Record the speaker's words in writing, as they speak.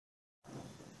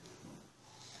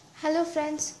Hello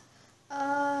friends,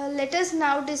 let us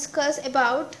now discuss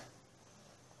about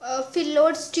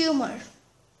PHYLLODES tumor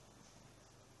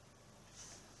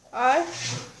or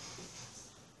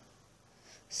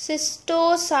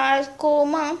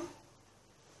cystosarcoma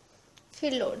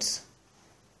PHYLLODES.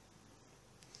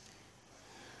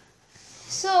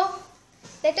 So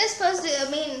let us first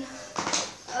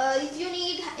if you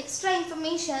need extra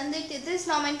information, this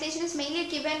nomenclature is mainly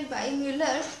given by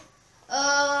Muller,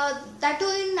 that too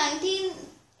in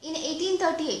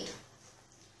 1838.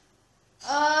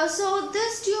 So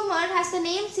this tumor, as the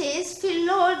name says,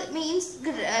 phyllodes means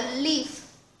leaf.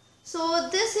 So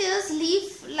this is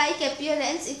leaf-like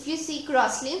appearance if you see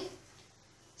grossly.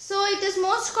 So it is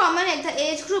most common at the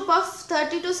age group of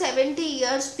 30 to 70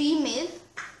 years female,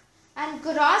 and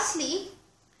grossly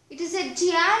it is a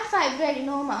giant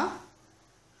fibroadenoma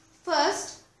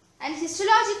first, and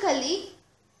histologically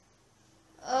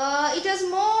it is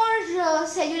more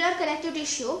cellular connective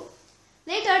tissue.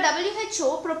 Later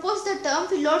WHO proposed the term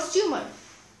PHYLLODES tumor,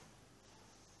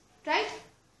 right?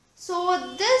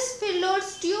 So this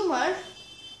PHYLLODES tumor,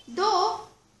 though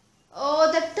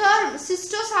the term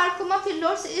cystosarcoma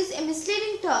PHYLLODES is a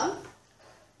misleading term,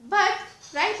 but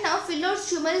right now PHYLLODES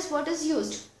tumor is what is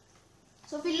used.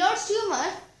 So PHYLLODES tumor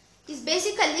is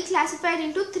basically classified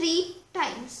into three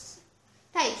types.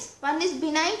 One is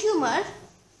benign tumor,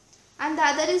 and the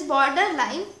other is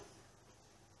borderline,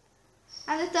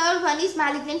 and the third one is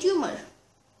malignant tumor.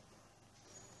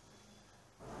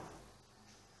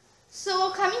 So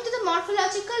coming to the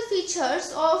morphological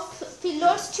features of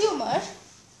PHYLLODES tumor,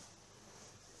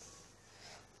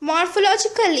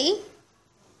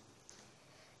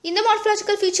 in the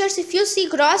morphological features, if you see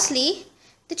grossly,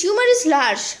 the tumor is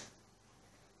large,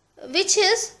 which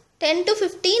is 10 to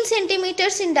 15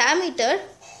 centimeters in diameter,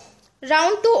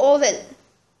 round to oval,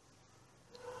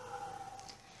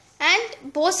 and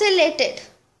bocellated,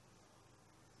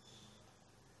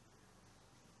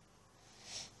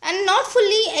 and not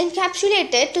fully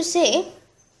encapsulated to say.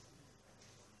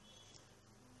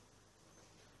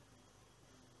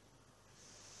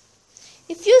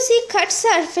 If you see cut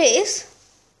surface,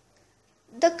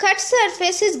 the cut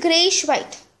surface is greyish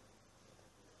white.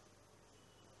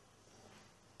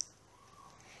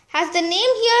 As the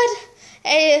name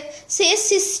here says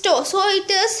cysto, so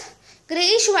it is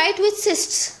greyish white with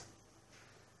cysts,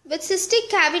 with cystic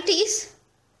cavities,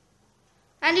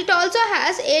 and it also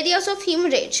has areas of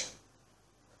hemorrhage.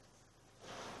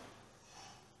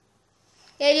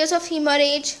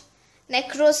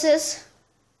 Necrosis,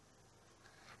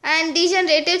 and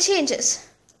degenerative changes.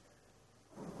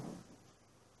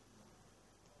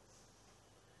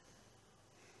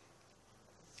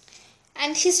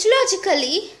 And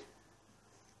histologically,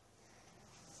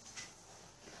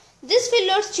 this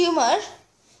PHYLLODES tumor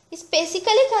is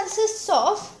basically consists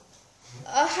of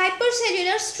a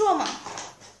hypercellular stroma,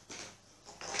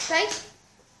 right?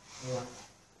 Yeah.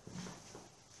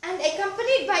 And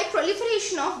accompanied by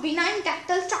proliferation of benign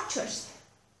ductal structures.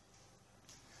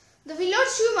 The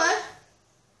PHYLLODES tumor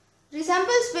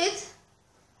resembles with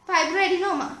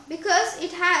fibroadenoma because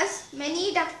it has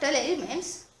many ductal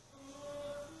elements,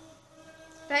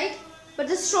 right? But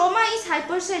the stroma is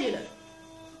hypercellular.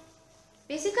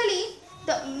 Basically,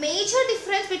 the major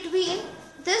difference between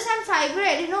this and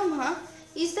fibroadenoma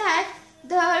is that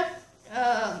the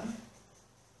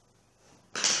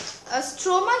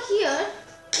stroma here,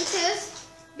 it is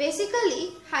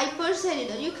basically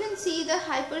hypercellular. You can see the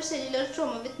hypercellular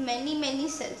stroma with many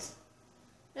cells,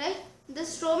 right? The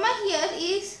stroma here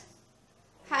is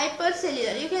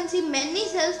hypercellular. You can see many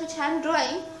cells which I am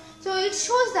drawing. So it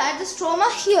shows that the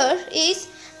stroma here is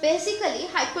basically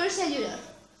hypercellular,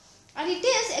 and it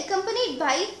is accompanied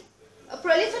by a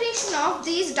proliferation of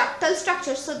these ductal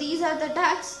structures. So these are the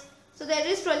ducts. So there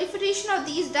is proliferation of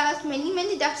these ducts.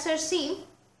 Many ducts are seen.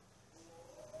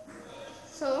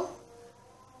 So,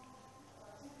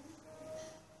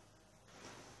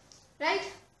 right.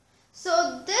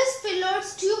 So this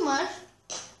PHYLLODES tumor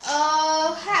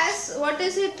has, what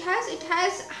is it has? It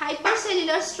has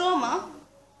hypercellular stroma,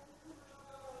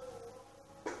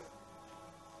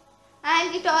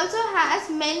 and it also has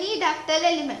many ductal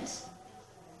elements,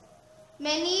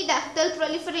 many ductal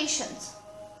proliferations.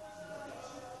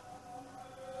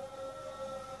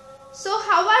 So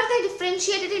how are they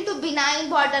differentiated into benign,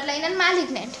 borderline, and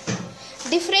malignant?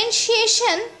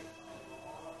 Differentiation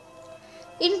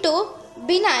into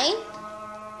benign,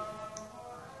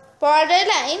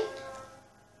 borderline,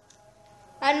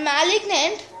 and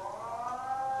malignant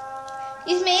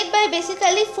is made by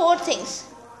basically four things.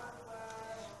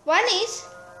 One is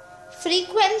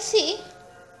frequency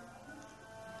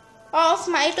of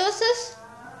mitosis,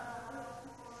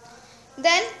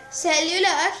 then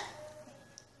cellular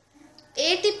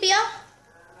atypia,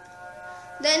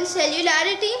 then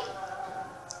cellularity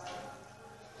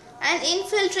and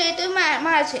infiltrative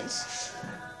margins.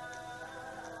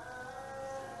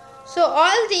 So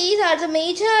all these are the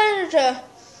major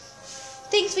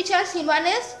things which are seen. One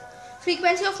is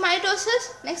frequency of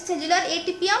mitosis, next cellular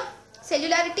atypia,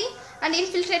 cellularity and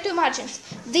infiltrative margins.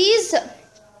 These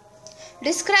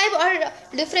describe or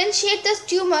differentiate the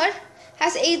tumor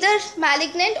as either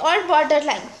malignant or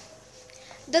borderline.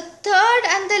 The third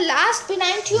and the last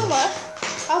benign tumor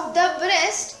of the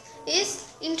breast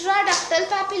is intraductal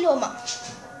papilloma.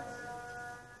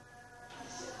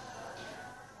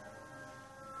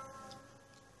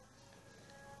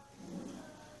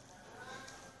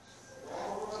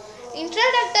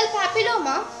 Intraductal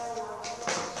papilloma,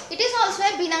 it is also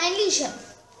a benign lesion,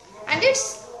 and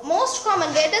it's most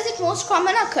common. Where does it most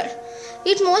common occur?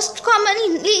 It most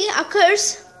commonly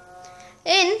occurs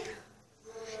in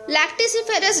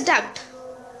lactiferous duct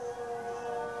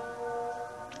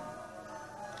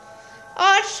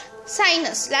or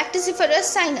sinus, lactiferous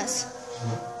sinus.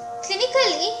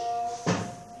 Clinically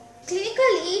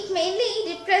it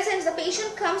mainly represents, the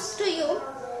patient comes to you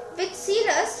with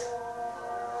serous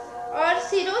or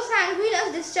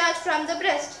serosanguinous discharge from the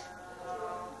breast.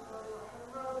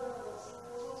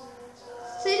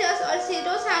 Serous or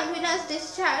serosanguinous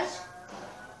discharge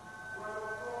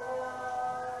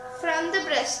from the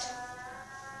breast.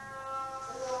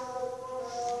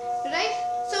 Right?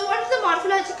 So what are the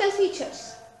morphological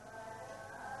features?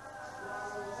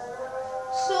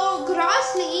 So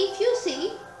grossly, if you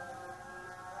see,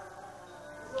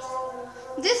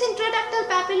 this intraductal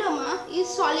papilloma is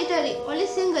solitary, only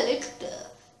single. It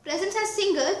presents as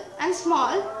single and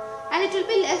small, and it will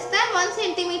be less than 1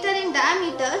 centimeter in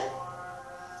diameter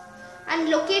and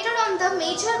located on the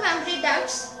major mammary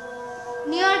ducts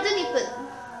near the nipple.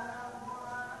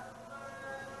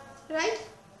 Right?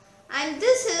 And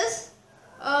this is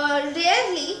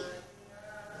rarely,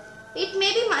 it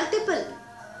may be multiple.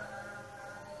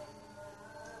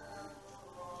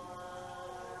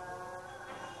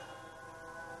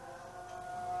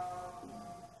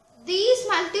 These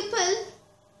multiple,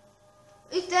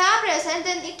 if they are present,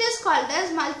 then it is called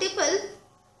as multiple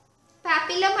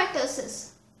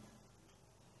papillomatosis.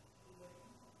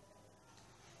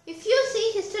 If you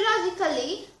see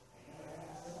histologically,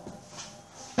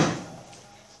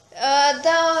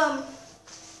 the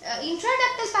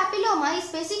intraductal papilloma is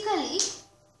basically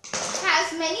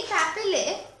has many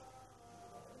papillae,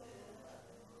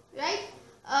 right?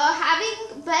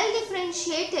 Having well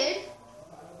differentiated,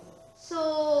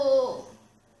 so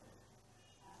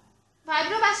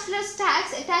fibrovascular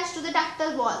stacks attached to the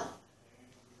ductal wall.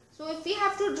 So if we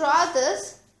have to draw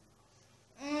this,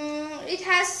 it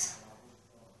has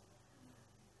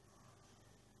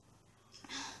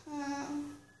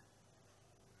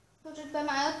coated by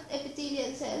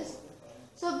myoepithelial cells.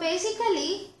 So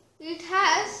basically it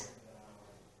has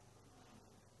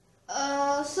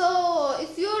so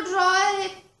if you draw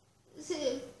a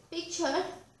picture,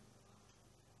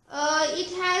 it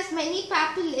has many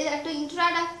papillae, that are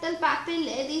intraductal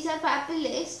papillae. These are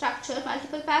papillae structure,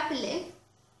 multiple papillae,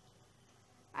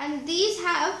 and these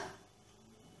are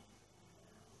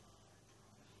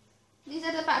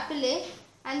the papillae,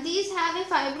 and these have a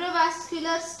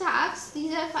fibrovascular stacks.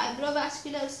 These are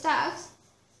fibrovascular stacks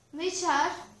which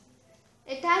are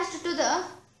attached to the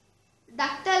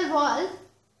ductal wall.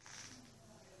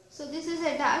 So this is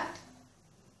a duct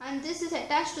and this is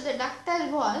attached to the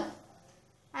ductal wall,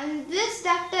 and this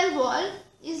ductal wall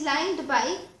is lined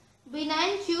by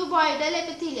benign cuboidal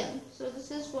epithelium. So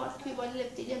this is what cuboidal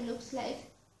epithelium looks like.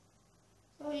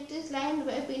 So it is lined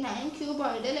by benign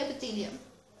cuboidal epithelium,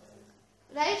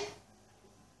 right?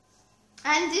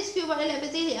 And this cuboidal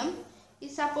epithelium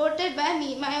is supported by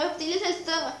myoepithelial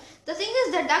cells. The thing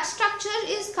is, the duct structure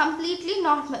is completely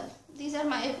normal. These are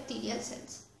myoepithelial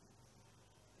cells,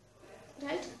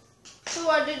 right? So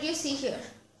what did you see here?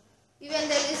 Even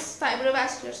there is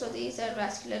fibrovascular, so these are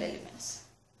vascular elements.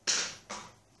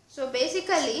 So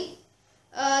basically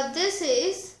this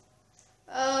is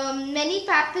many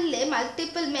papillae,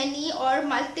 multiple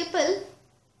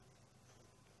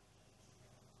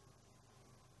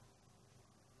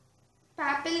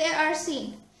papillae are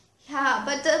seen. Yeah,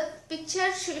 but the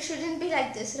picture shouldn't be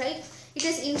like this, right? It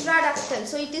is intraductal,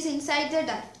 so it is inside the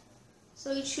duct.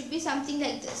 So it should be something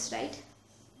like this, right?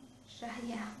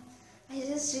 Yeah, I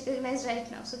just recognized right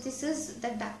now. So this is the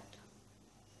duct.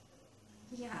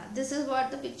 Yeah, this is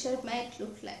what the picture might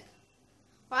look like.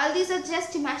 All these are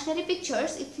just imaginary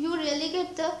pictures. If you really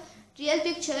get the real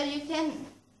picture, you can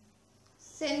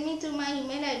send me through my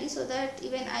email ID so that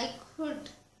even I could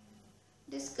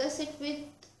discuss it with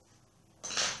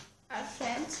our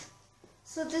friends.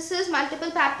 So this is multiple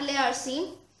papillae are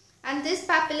seen, and this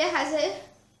papillae has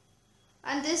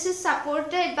and this is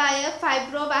supported by a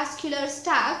fibrovascular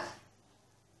sac.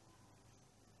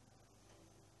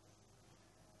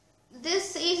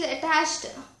 This is attached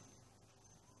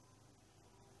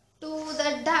to the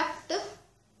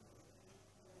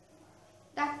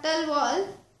ductal wall,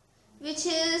 which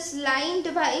is lined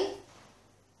by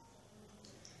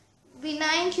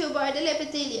benign cuboidal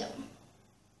epithelium.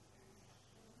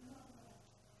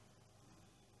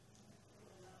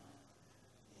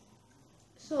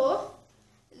 So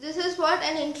this is what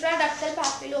an intraductal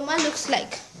papilloma looks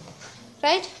like,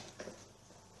 right?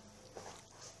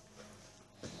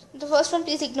 The first one,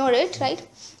 please ignore it, right?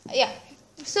 Yeah.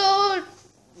 So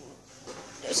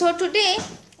today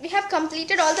we have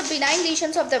completed all the benign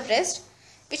lesions of the breast,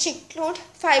 which include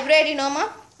fibroadenoma,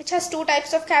 which has two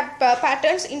types of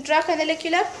patterns,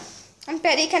 intracanalicular and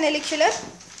pericanalicular,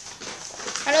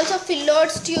 and also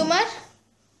PHYLLODES tumor,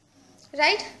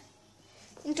 right?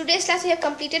 In today's class we have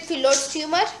completed PHYLLODES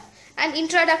tumor and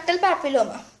intraductal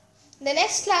papilloma. In the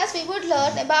next class we would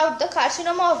learn about the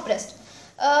carcinoma of breast.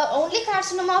 Only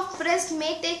carcinoma of breast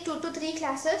may take 2 to 3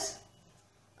 classes.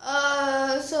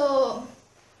 So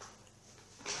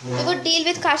we would deal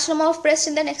with carcinoma of breast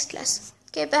in the next class.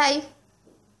 Okay, bye.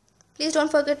 Please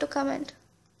don't forget to comment.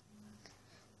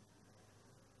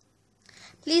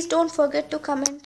 Please don't forget to comment.